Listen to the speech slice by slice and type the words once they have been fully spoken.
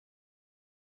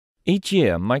Each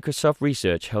year, Microsoft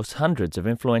Research hosts hundreds of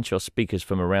influential speakers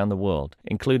from around the world,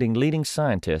 including leading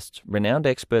scientists, renowned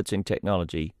experts in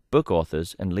technology, book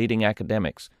authors, and leading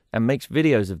academics, and makes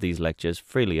videos of these lectures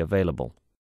freely available.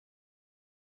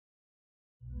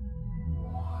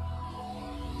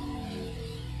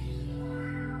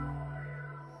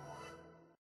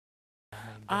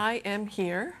 I am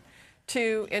here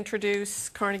to introduce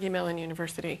Carnegie Mellon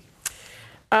University.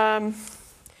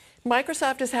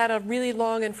 Microsoft has had a really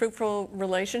long and fruitful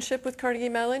relationship with Carnegie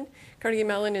Mellon. Carnegie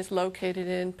Mellon is located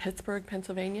in Pittsburgh,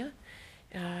 Pennsylvania,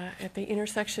 at the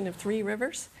intersection of 3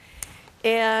 rivers.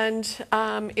 And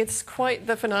it's quite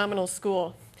the phenomenal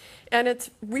school. And it's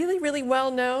really, really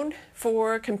well known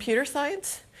for computer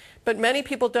science, but many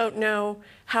people don't know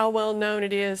how well known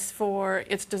it is for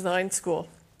its design school.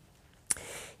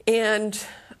 And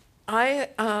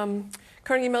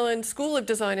Carnegie Mellon School of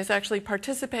Design has actually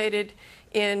participated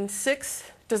in 6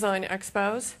 design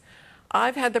expos.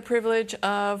 I've had the privilege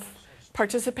of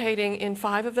participating in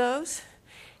 5 of those.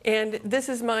 And this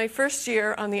is my first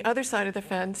year on the other side of the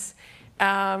fence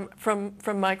from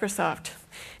Microsoft.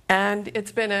 And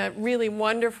it's been a really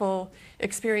wonderful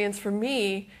experience for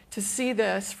me to see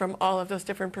this from all of those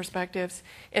different perspectives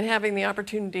and having the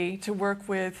opportunity to work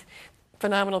with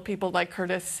phenomenal people like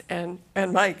Curtis and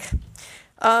Mike.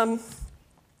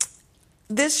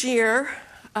 This year,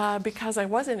 because I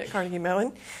wasn't at Carnegie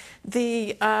Mellon,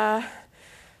 the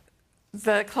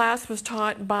class was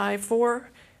taught by 4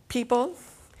 people,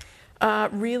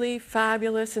 really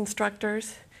fabulous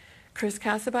instructors: Chris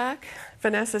Kasabak,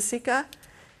 Vanessa Sika,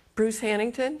 Bruce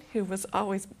Hannington, who was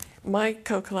always my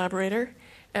co-collaborator,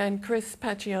 and Chris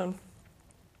Pacchione.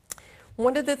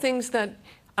 One of the things that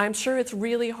I'm sure it's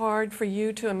really hard for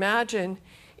you to imagine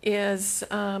is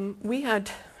we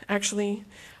had actually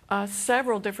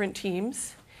several different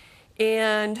teams,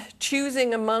 and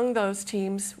choosing among those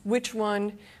teams which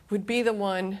one would be the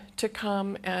one to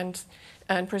come and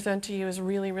present to you is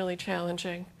really, really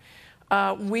challenging.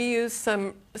 We use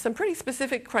some pretty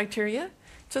specific criteria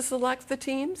to select the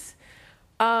teams,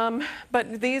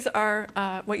 but these are,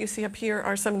 what you see up here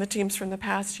are some of the teams from the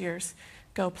past years.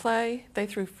 Go Play, they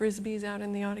threw Frisbees out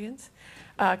in the audience.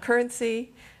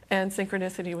 Currency and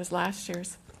Synchronicity was last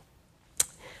year's.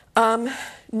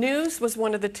 News was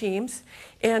one of the teams,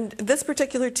 and this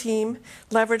particular team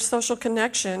leveraged social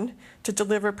connection to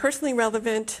deliver personally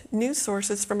relevant news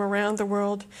sources from around the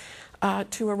world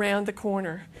to around the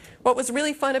corner. What was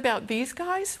really fun about these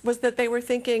guys was that they were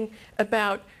thinking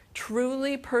about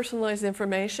truly personalized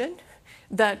information,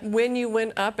 that when you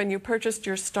went up and you purchased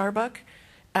your Starbucks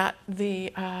at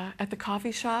the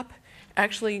coffee shop,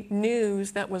 actually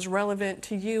news that was relevant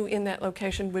to you in that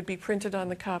location would be printed on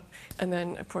the cup and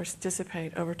then, of course,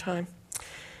 dissipate over time.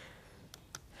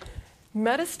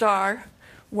 Metastar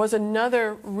was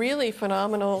another really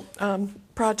phenomenal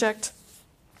project,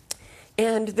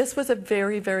 and this was a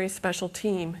very, very special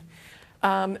team.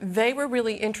 They were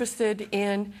really interested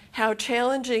in how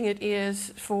challenging it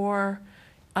is for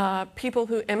people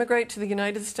who immigrate to the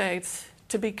United States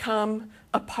to become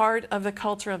a part of the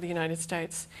culture of the United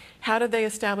States. How do they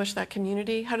establish that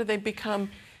community? How do they become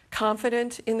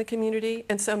confident in the community?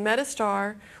 And so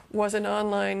Metastar was an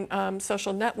online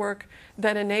social network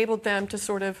that enabled them to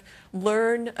sort of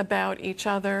learn about each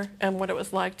other and what it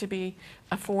was like to be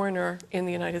a foreigner in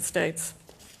the United States.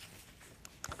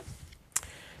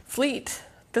 Fleet.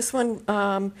 This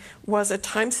one was a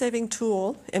time-saving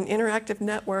tool, an interactive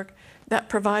network that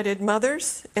provided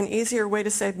mothers an easier way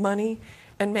to save money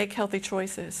and make healthy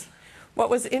choices. What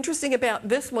was interesting about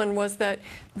this one was that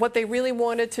what they really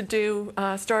wanted to do,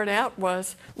 start out,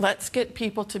 was let's get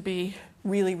people to be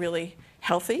really, really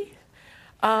healthy.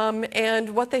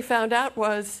 And what they found out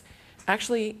was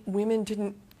actually women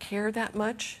didn't care that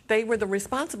much. They were the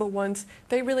responsible ones.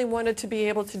 They really wanted to be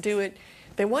able to do it.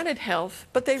 They wanted health,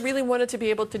 but they really wanted to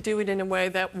be able to do it in a way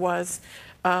that was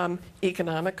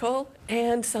economical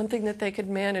and something that they could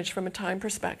manage from a time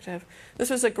perspective. This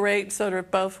was a great sort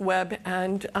of both web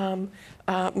and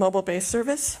mobile-based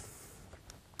service.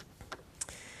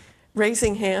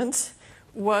 Raising Hands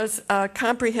was a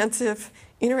comprehensive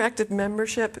interactive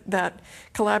membership that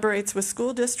collaborates with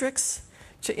school districts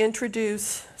to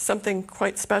introduce something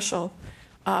quite special,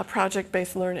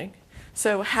 project-based learning.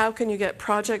 So how can you get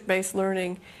project-based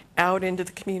learning out into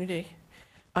the community?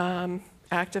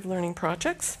 Active learning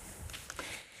projects.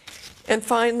 And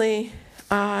finally,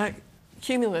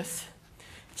 Cumulus.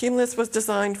 Cumulus was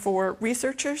designed for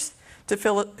researchers to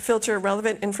filter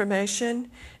relevant information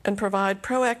and provide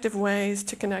proactive ways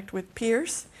to connect with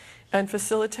peers and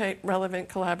facilitate relevant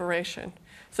collaboration.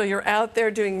 So you're out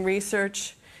there doing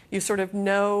research, You sort of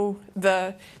know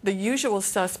the usual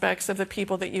suspects of the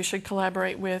people that you should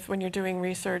collaborate with when you're doing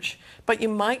research, but you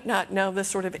might not know the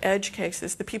sort of edge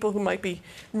cases, the people who might be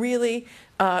really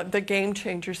the game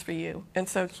changers for you. And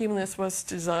so Cumulus was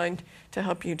designed to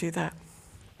help you do that.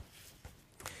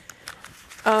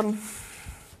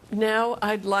 Now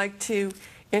I'd like to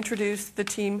introduce the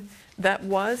team that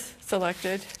was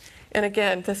selected. And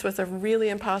again, this was a really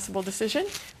impossible decision,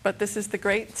 but this is the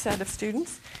great set of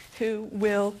students who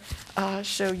will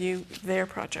show you their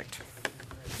project.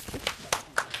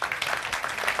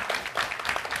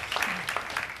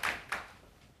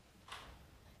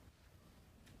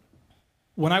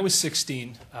 When I was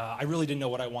 16, I really didn't know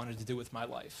what I wanted to do with my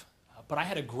life. But I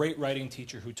had a great writing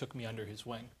teacher who took me under his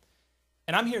wing.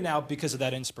 And I'm here now because of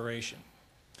that inspiration.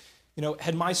 You know,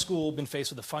 had my school been faced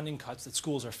with the funding cuts that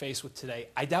schools are faced with today,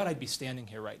 I doubt I'd be standing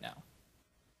here right now.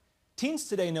 Teens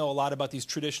today know a lot about these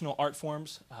traditional art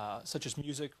forms, such as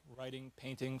music, writing,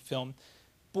 painting, film.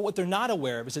 But what they're not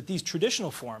aware of is that these traditional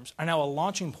forms are now a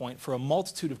launching point for a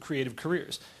multitude of creative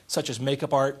careers, such as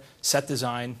makeup art, set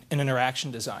design, and interaction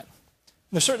design.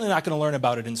 And they're certainly not going to learn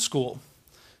about it in school.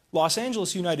 Los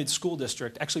Angeles United School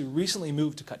District actually recently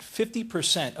moved to cut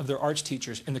 50% of their arts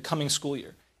teachers in the coming school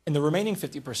year, and the remaining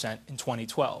 50% in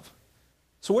 2012.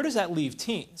 So where does that leave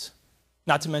teens?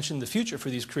 Not to mention the future for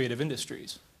these creative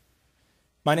industries.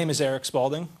 My name is Eric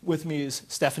Spaulding. With me is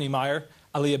Stephanie Meier,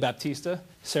 Aliya Baptista,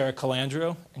 Sarah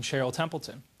Calandro, and Cheryl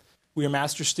Templeton. We are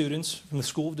master's students from the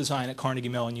School of Design at Carnegie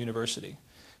Mellon University.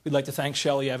 We'd like to thank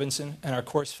Shelley Evanson and our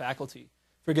course faculty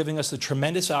for giving us the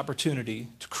tremendous opportunity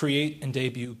to create and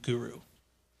debut Guru.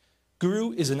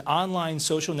 Guru is an online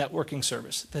social networking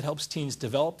service that helps teens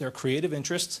develop their creative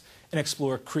interests and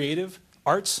explore creative,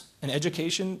 arts, and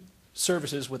education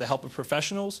services with the help of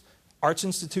professionals, arts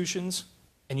institutions,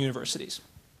 and universities.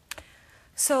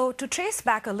 So to trace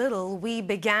back a little, we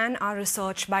began our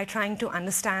research by trying to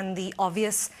understand the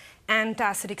obvious and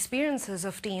tacit experiences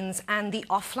of teens and the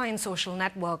offline social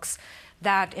networks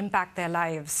that impact their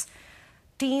lives.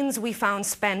 Teens, we found,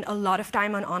 spend a lot of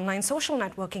time on online social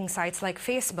networking sites like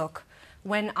Facebook.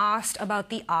 When asked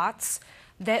about the arts,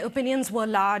 their opinions were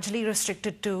largely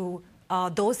restricted to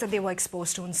those that they were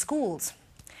exposed to in schools.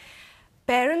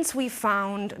 Parents, we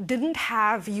found, didn't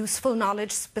have useful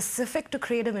knowledge specific to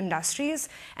creative industries,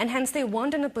 and hence they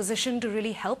weren't in a position to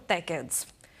really help their kids.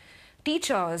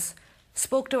 Teachers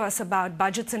spoke to us about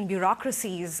budgets and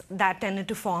bureaucracies that tended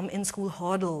to form in-school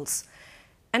hurdles.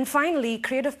 And finally,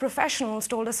 creative professionals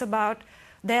told us about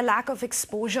their lack of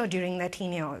exposure during their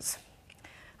teen years.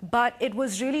 But it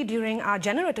was really during our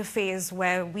generative phase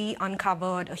where we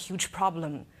uncovered a huge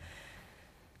problem.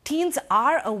 Teens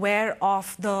are aware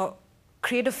of the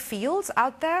creative fields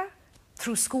out there,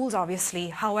 through schools obviously.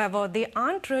 However, they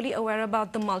aren't really aware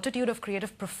about the multitude of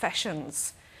creative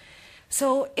professions.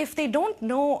 So if they don't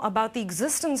know about the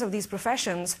existence of these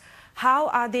professions, how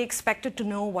are they expected to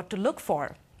know what to look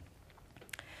for?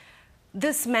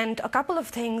 This meant a couple of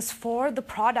things for the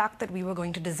product that we were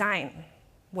going to design.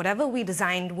 Whatever we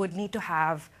designed would need to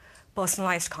have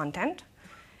personalized content.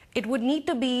 It would need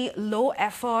to be low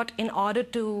effort in order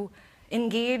to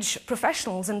engage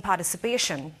professionals in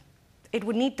participation. It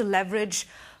would need to leverage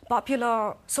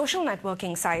popular social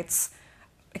networking sites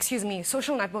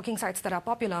that are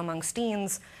popular amongst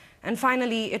teens. And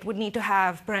finally, it would need to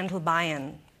have parental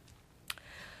buy-in.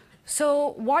 So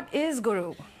what is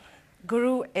Guru?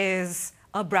 Guru is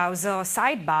a browser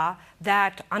sidebar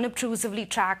that unobtrusively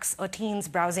tracks a teen's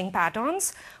browsing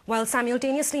patterns while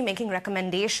simultaneously making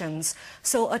recommendations.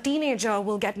 So a teenager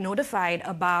will get notified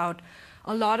about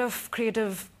a lot of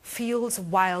creative fields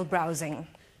while browsing.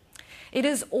 It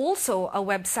is also a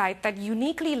website that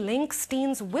uniquely links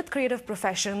teens with creative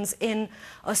professions in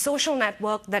a social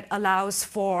network that allows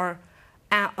for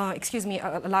an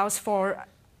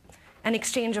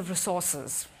exchange of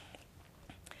resources.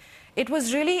 It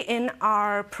was really in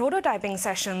our prototyping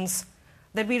sessions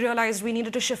that we realized we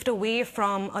needed to shift away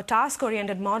from a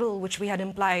task-oriented model, which we had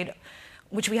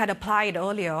applied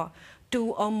earlier,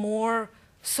 to a more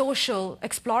social,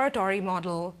 exploratory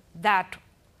model that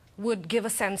would give a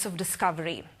sense of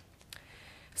discovery.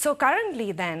 So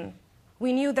currently then,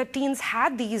 we knew that teens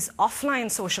had these offline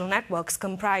social networks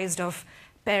comprised of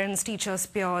parents, teachers,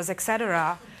 peers,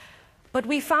 etc. But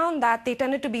we found that they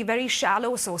tended to be very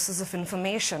shallow sources of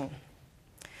information.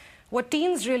 What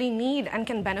teens really need and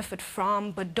can benefit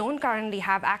from, but don't currently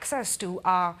have access to,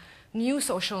 are new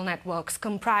social networks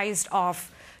comprised of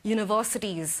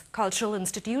universities, cultural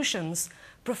institutions,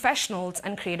 professionals,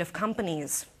 and creative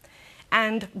companies.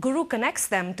 And Guru connects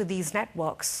them to these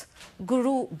networks.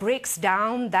 Guru breaks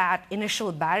down that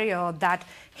initial barrier that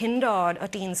hindered a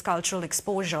teen's cultural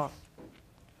exposure.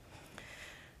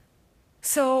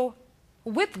 So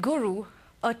with Guru,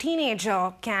 a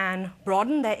teenager can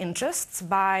broaden their interests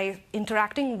by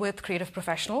interacting with creative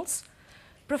professionals.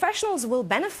 Professionals will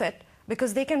benefit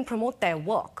because they can promote their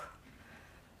work.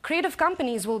 Creative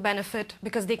companies will benefit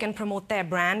because they can promote their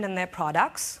brand and their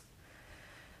products.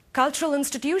 Cultural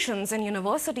institutions and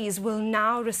universities will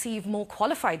now receive more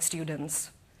qualified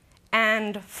students.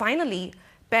 And finally,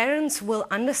 parents will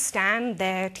understand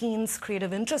their teens'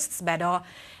 creative interests better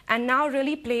and now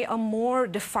really play a more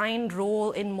defined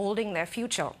role in molding their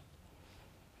future.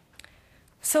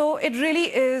 So it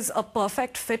really is a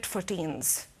perfect fit for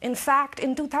teens. In fact,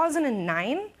 in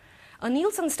 2009, a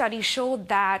Nielsen study showed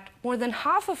that more than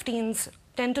half of teens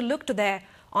tend to look to their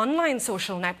online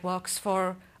social networks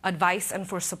for advice and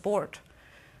for support.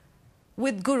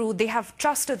 With Guru, they have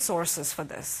trusted sources for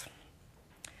this.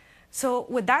 So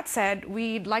with that said,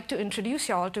 we'd like to introduce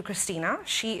y'all to Christina.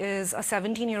 She is a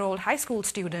 17-year-old high school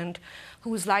student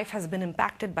whose life has been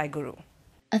impacted by Guru.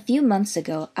 A few months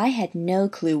ago, I had no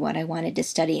clue what I wanted to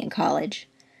study in college.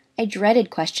 I dreaded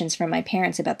questions from my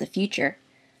parents about the future.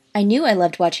 I knew I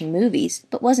loved watching movies,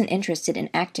 but wasn't interested in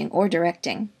acting or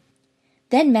directing.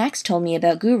 Then Max told me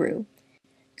about Guru.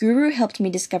 Guru helped me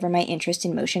discover my interest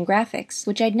in motion graphics,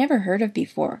 which I'd never heard of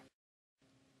before.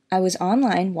 I was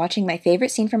online watching my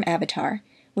favorite scene from Avatar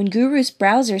when Guru's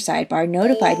browser sidebar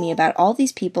notified me about all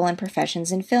these people and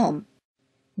professions in film.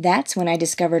 That's when I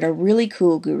discovered a really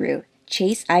cool guru,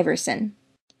 Chase Iverson.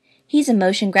 He's a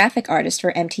motion graphic artist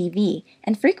for MTV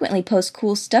and frequently posts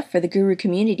cool stuff for the Guru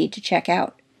community to check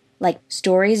out, like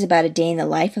stories about a day in the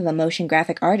life of a motion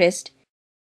graphic artist,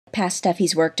 past stuff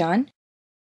he's worked on,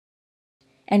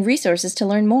 and resources to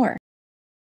learn more.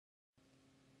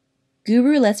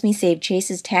 Guru lets me save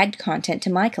Chase's tagged content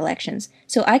to my collections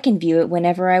so I can view it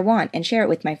whenever I want and share it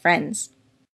with my friends.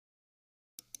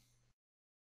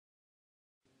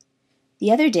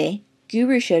 The other day,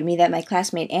 Guru showed me that my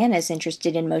classmate Anna is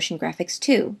interested in motion graphics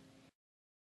too.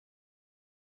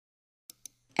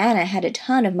 Anna had a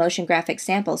ton of motion graphic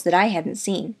samples that I hadn't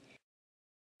seen.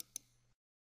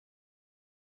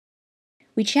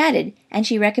 We chatted, and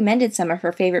she recommended some of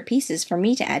her favorite pieces for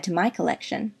me to add to my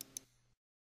collection.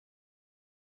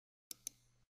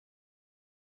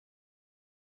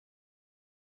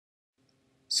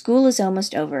 School is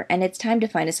almost over, and it's time to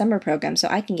find a summer program so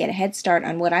I can get a head start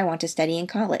on what I want to study in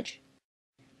college.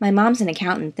 My mom's an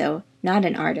accountant, though, not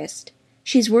an artist.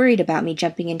 She's worried about me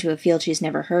jumping into a field she's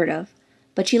never heard of,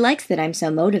 but she likes that I'm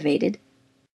so motivated.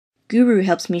 Guru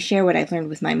helps me share what I've learned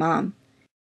with my mom.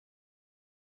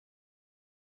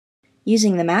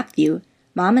 Using the map view,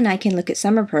 Mom and I can look at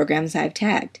summer programs I've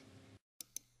tagged.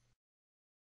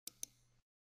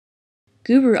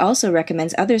 Guru also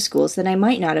recommends other schools that I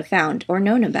might not have found or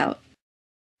known about.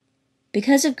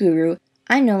 Because of Guru,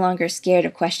 I'm no longer scared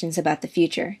of questions about the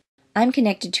future. I'm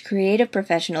connected to creative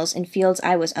professionals in fields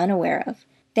I was unaware of.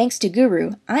 Thanks to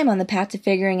Guru, I'm on the path to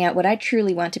figuring out what I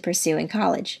truly want to pursue in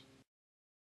college.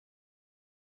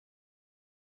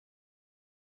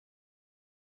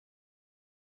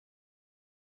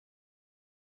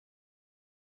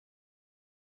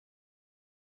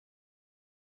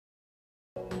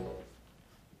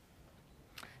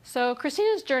 So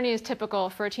Christina's journey is typical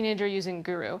for a teenager using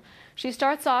Guru. She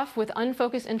starts off with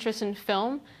unfocused interest in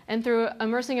film, and through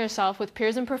immersing herself with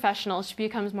peers and professionals, she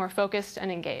becomes more focused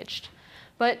and engaged.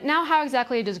 But now how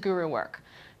exactly does Guru work?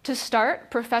 To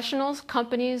start, professionals,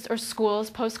 companies, or schools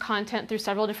post content through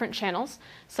several different channels,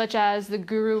 such as the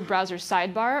Guru browser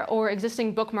sidebar or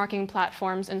existing bookmarking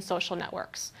platforms and social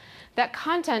networks. That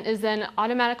content is then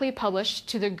automatically published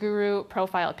to the Guru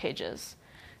profile pages.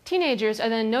 Teenagers are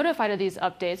then notified of these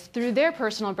updates through their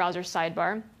personal browser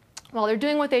sidebar while they're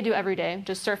doing what they do every day,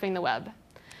 just surfing the web.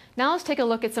 Now let's take a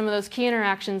look at some of those key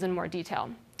interactions in more detail.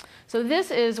 So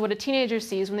this is what a teenager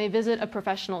sees when they visit a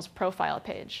professional's profile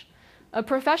page. A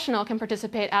professional can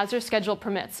participate as their schedule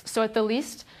permits, so at the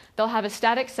least, they'll have a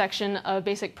static section of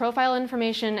basic profile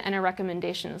information and a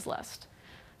recommendations list.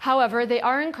 However, they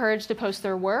are encouraged to post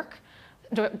their work,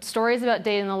 stories about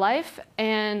day in the life,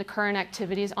 and current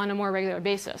activities on a more regular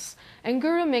basis. And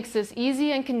Guru makes this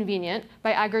easy and convenient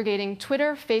by aggregating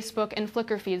Twitter, Facebook, and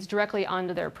Flickr feeds directly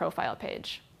onto their profile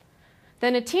page.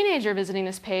 Then a teenager visiting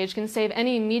this page can save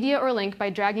any media or link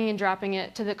by dragging and dropping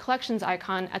it to the collections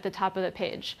icon at the top of the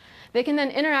page. They can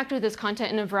then interact with this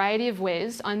content in a variety of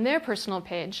ways on their personal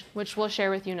page, which we'll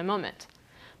share with you in a moment.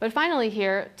 But finally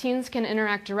here, teens can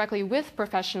interact directly with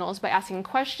professionals by asking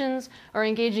questions or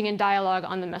engaging in dialogue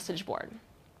on the message board.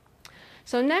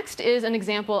 So next is an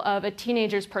example of a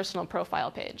teenager's personal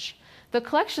profile page. The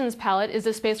collections palette is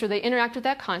a space where they interact with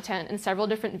that content in several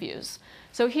different views.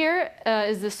 So here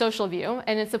is the social view,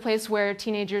 and it's a place where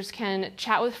teenagers can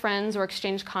chat with friends or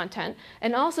exchange content,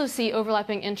 and also see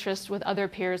overlapping interests with other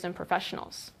peers and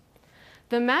professionals.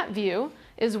 The map view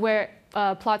is where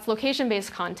plots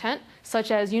location-based content,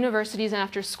 such as universities and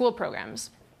after-school programs.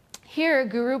 Here,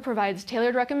 Guru provides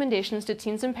tailored recommendations to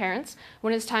teens and parents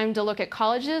when it's time to look at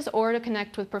colleges or to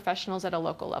connect with professionals at a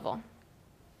local level.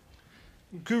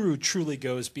 Guru truly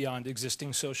goes beyond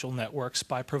existing social networks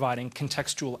by providing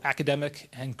contextual academic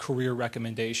and career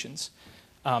recommendations.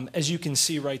 As you can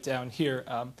see right down here,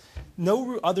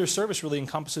 no other service really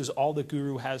encompasses all that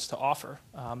Guru has to offer.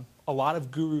 A lot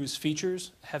of Guru's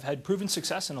features have had proven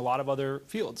success in a lot of other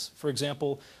fields. For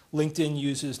example, LinkedIn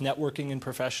uses networking in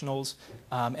professionals,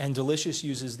 and Delicious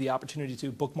uses the opportunity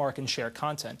to bookmark and share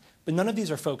content. But none of these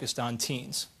are focused on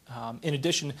teens. In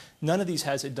addition, none of these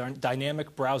has a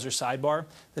dynamic browser sidebar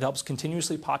that helps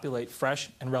continuously populate fresh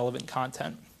and relevant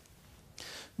content.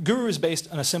 Guru is based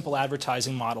on a simple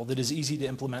advertising model that is easy to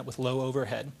implement with low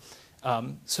overhead.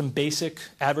 Some basic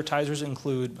advertisers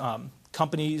include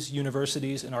companies,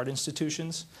 universities, and art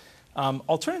institutions.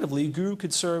 Alternatively, Guru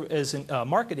could serve as a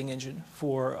marketing engine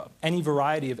for any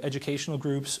variety of educational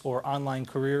groups or online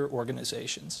career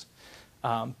organizations.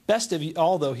 Best of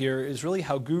all, though, here is really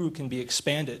how Guru can be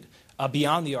expanded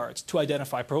beyond the arts to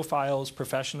identify profiles,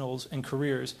 professionals, and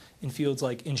careers in fields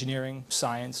like engineering,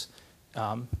 science,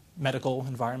 medical,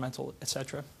 environmental,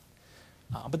 etc.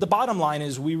 But the bottom line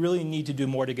is we really need to do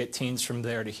more to get teens from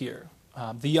there to here.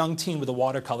 The young teen with a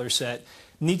watercolor set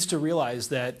needs to realize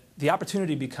that the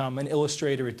opportunity to become an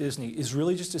illustrator at Disney is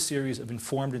really just a series of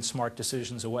informed and smart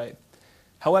decisions away.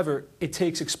 However, it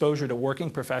takes exposure to working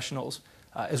professionals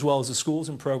as well as the schools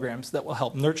and programs that will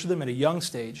help nurture them at a young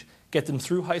stage, get them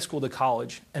through high school to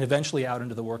college, and eventually out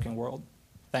into the working world.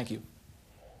 Thank you.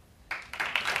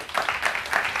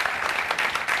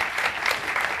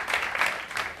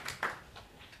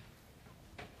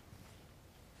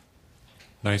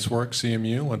 Nice work,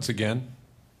 CMU. Once again,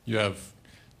 you have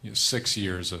 6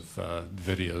 years of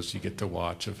videos you get to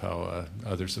watch of how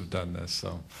others have done this.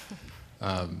 So,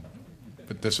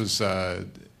 but this was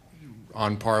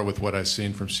on par with what I've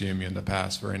seen from CMU in the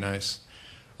past. Very nice.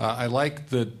 I like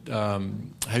that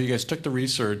how you guys took the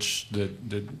research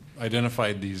that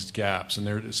identified these gaps, and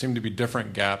there seem to be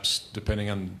different gaps depending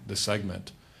on the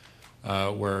segment,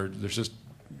 where there's just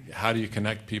how do you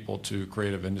connect people to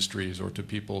creative industries or to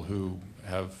people who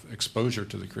have exposure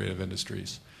to the creative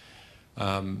industries.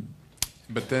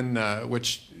 But then,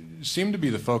 which seemed to be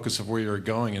the focus of where you were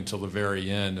going until the very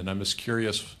end, and I'm just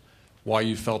curious why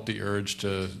you felt the urge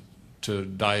to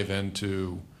dive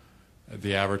into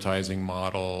the advertising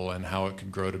model and how it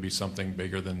could grow to be something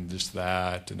bigger than just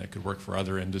that, and it could work for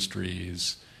other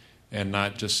industries, and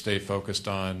not just stay focused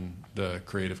on the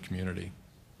creative community.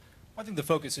 I think the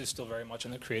focus is still very much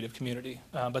on the creative community,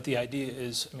 but the idea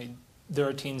is, I mean, there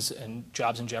are teens and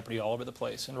jobs in jeopardy all over the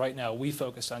place, and right now we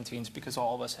focus on teens because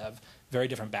all of us have very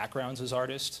different backgrounds as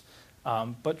artists.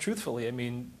 But truthfully, I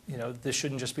mean, you know, this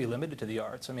shouldn't just be limited to the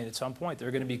arts. I mean, at some point there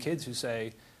are going to be kids who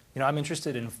say, you know, I'm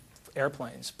interested in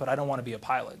airplanes, but I don't want to be a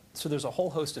pilot. So there's a whole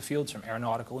host of fields from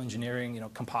aeronautical engineering, you know,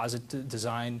 composite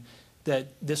design, that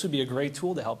this would be a great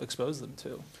tool to help expose them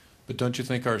to. But don't you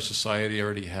think our society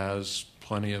already has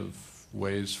plenty of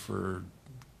ways for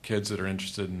kids that are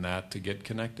interested in that to get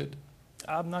connected?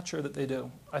 I'm not sure that they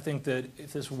do. I think that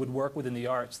if this would work within the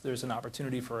arts, there's an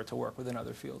opportunity for it to work within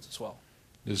other fields as well.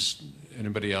 Does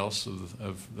anybody else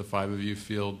of the five of you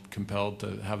feel compelled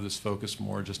to have this focus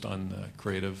more just on the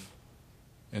creative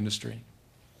industry?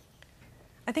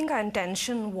 I think our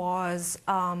intention was,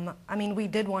 I mean, we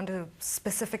did want to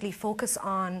specifically focus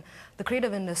on the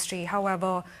creative industry.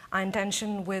 However, our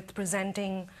intention with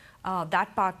presenting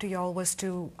that part to y'all was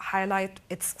to highlight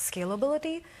its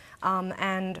scalability.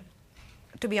 And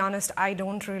to be honest, I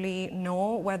don't really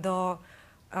know whether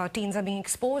teens are being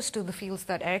exposed to the fields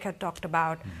that Eric had talked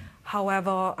about. Mm-hmm.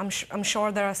 However, I'm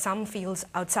sure there are some fields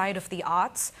outside of the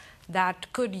arts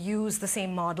that could use the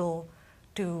same model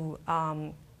to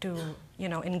you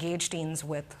know, engage teens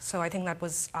with. So I think that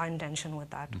was our intention with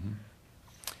that. Mm-hmm.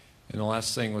 And the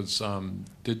last thing was,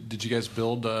 did you guys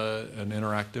build an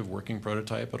interactive working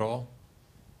prototype at all?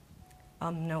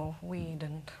 No, we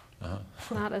didn't. Uh-huh.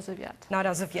 Not as of yet. Not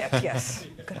as of yet, yes.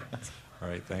 Good answer. All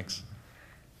right, thanks.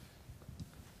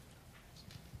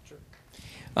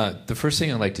 The first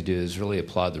thing I'd like to do is really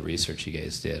applaud the research you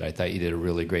guys did. I thought you did a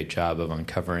really great job of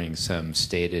uncovering some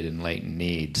stated and latent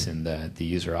needs in the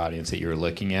user audience that you were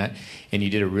looking at. And you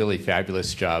did a really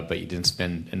fabulous job, but you didn't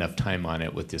spend enough time on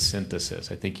it with the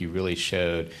synthesis. I think you really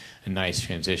showed a nice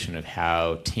transition of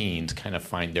how teens kind of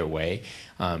find their way.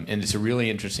 And it's a really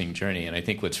interesting journey. And I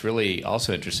think what's really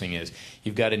also interesting is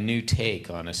you've got a new take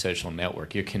on a social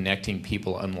network. You're connecting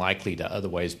people unlikely to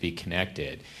otherwise be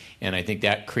connected. And I think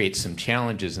that creates some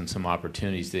challenges and some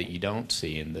opportunities that you don't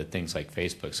see in the things like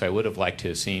Facebook. So I would have liked to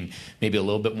have seen maybe a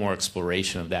little bit more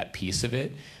exploration of that piece of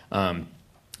it. And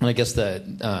I guess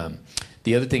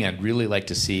the other thing I'd really like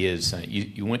to see is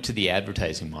you went to the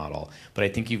advertising model, but I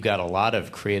think you've got a lot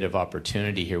of creative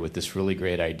opportunity here with this really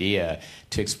great idea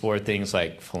to explore things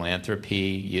like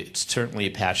philanthropy. It's certainly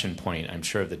a passion point, I'm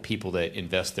sure, of the people that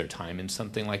invest their time in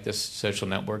something like this social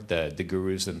network, the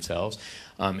gurus themselves.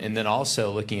 And then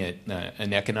also looking at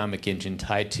an economic engine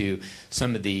tied to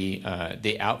some of the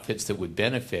outfits that would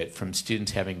benefit from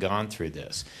students having gone through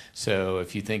this. So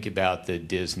if you think about the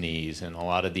Disneys and a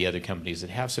lot of the other companies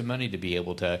that have some money to be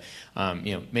able to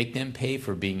make them pay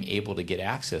for being able to get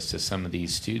access to some of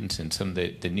these students and some of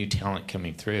the new talent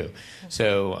coming through.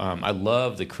 So I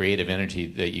love the creative energy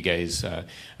that you guys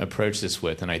approach this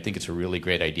with, and I think it's a really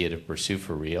great idea to pursue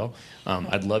for real.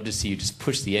 I'd love to see you just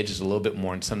push the edges a little bit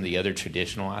more in some of the other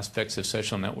traditional aspects of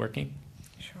social networking.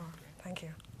 Sure, thank you.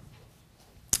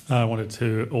 I wanted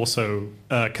to also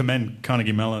commend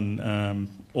Carnegie Mellon.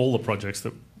 All the projects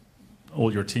that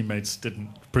all your teammates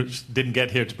didn't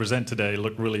get here to present today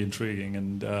look really intriguing,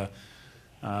 and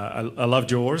I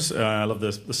loved yours. I love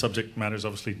the subject matter is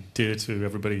obviously dear to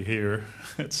everybody here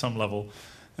at some level,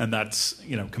 and that's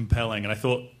compelling. And I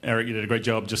thought, Eric, you did a great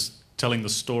job just telling the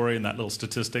story and that little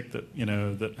statistic that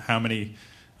that how many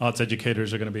arts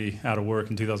educators are going to be out of work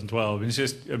in 2012. And it's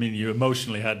just, you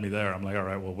emotionally had me there. I'm like, all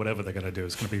right, well, whatever they're going to do,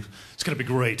 it's going to be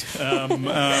great,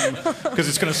 because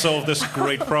it's going to solve this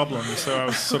great problem. So I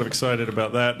was sort of excited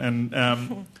about that.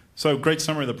 And so great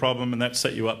summary of the problem, and that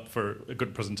set you up for a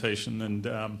good presentation. And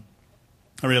I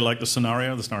really liked the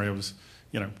scenario. The scenario was,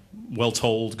 well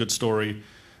told, good story.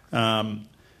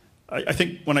 I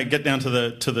think when I get down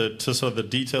to sort of the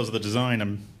details of the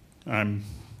design,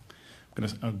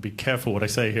 I'll be careful what I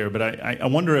say here, but I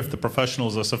wonder if the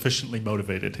professionals are sufficiently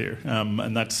motivated here,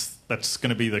 and that's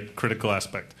going to be the critical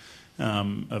aspect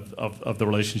of the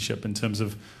relationship in terms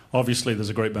of, obviously there's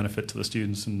a great benefit to the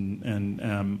students,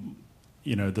 and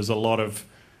there's a lot of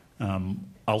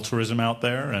altruism out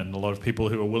there and a lot of people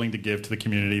who are willing to give to the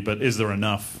community, but is there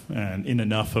enough and in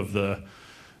enough of the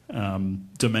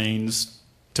domains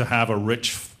to have a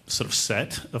rich sort of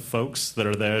set of folks that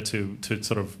are there to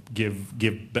sort of give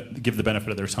the benefit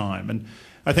of their time? And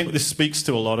I think this speaks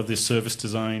to a lot of the service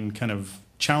design kind of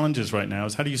challenges right now,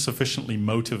 is how do you sufficiently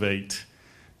motivate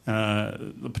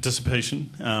the participation,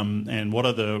 and what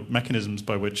are the mechanisms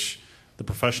by which the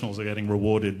professionals are getting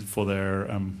rewarded for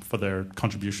their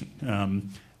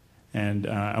contribution? And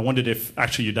I wondered if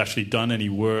you'd actually done any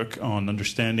work on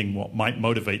understanding what might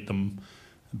motivate them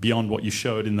beyond what you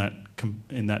showed in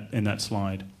that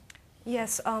slide.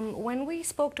 Yes, when we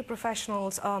spoke to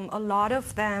professionals, a lot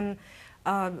of them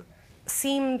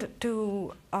seemed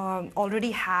to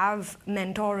already have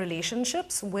mentor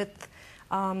relationships with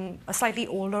a slightly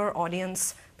older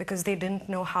audience because they didn't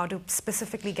know how to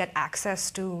specifically get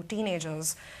access to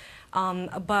teenagers.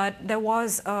 But there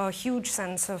was a huge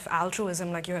sense of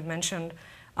altruism, like you had mentioned.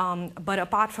 But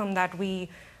apart from that,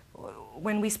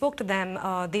 when we spoke to them,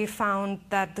 they found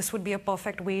that this would be a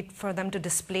perfect way for them to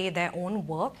display their own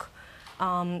work,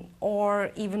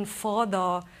 or even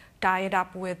further tie it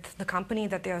up with the company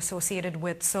that they're associated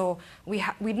with. So we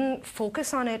didn't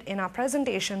focus on it in our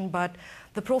presentation, but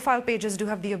the profile pages do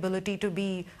have the ability to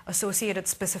be associated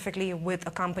specifically with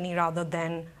a company rather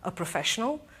than a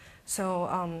professional. So,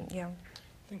 yeah.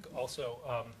 I think also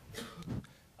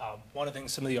one of the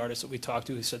things some of the artists that we talked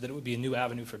to said that it would be a new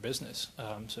avenue for business.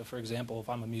 So for example, if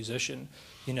I'm a musician,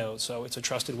 so it's a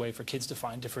trusted way for kids to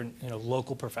find different,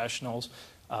 local professionals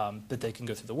that they can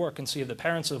go through the work and see if the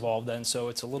parents involved then. So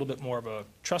it's a little bit more of a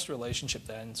trust relationship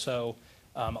then. So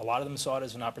a lot of them saw it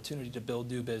as an opportunity to build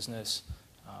new business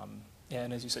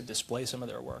and, as you said, display some of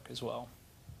their work as well.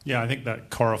 Yeah, I think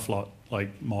that Coraflot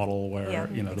model where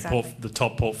exactly. the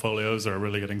top portfolios are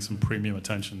really getting some premium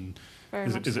attention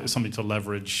is it something to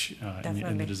leverage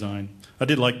in the design. I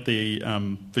did like the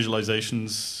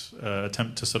visualizations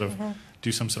attempt to sort of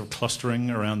do some sort of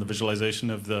clustering around the visualization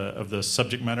of the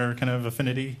subject matter kind of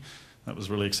affinity. That was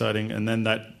really exciting. And then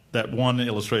that one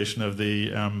illustration of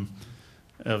the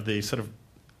sort of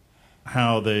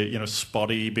how the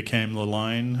spotty became the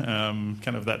line,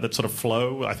 kind of that sort of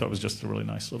flow. I thought was just a really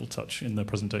nice little touch in the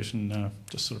presentation,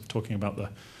 just sort of talking about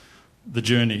the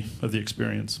journey of the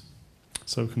experience.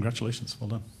 So congratulations, well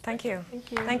done. Thank you.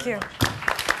 Thank you. Thank you.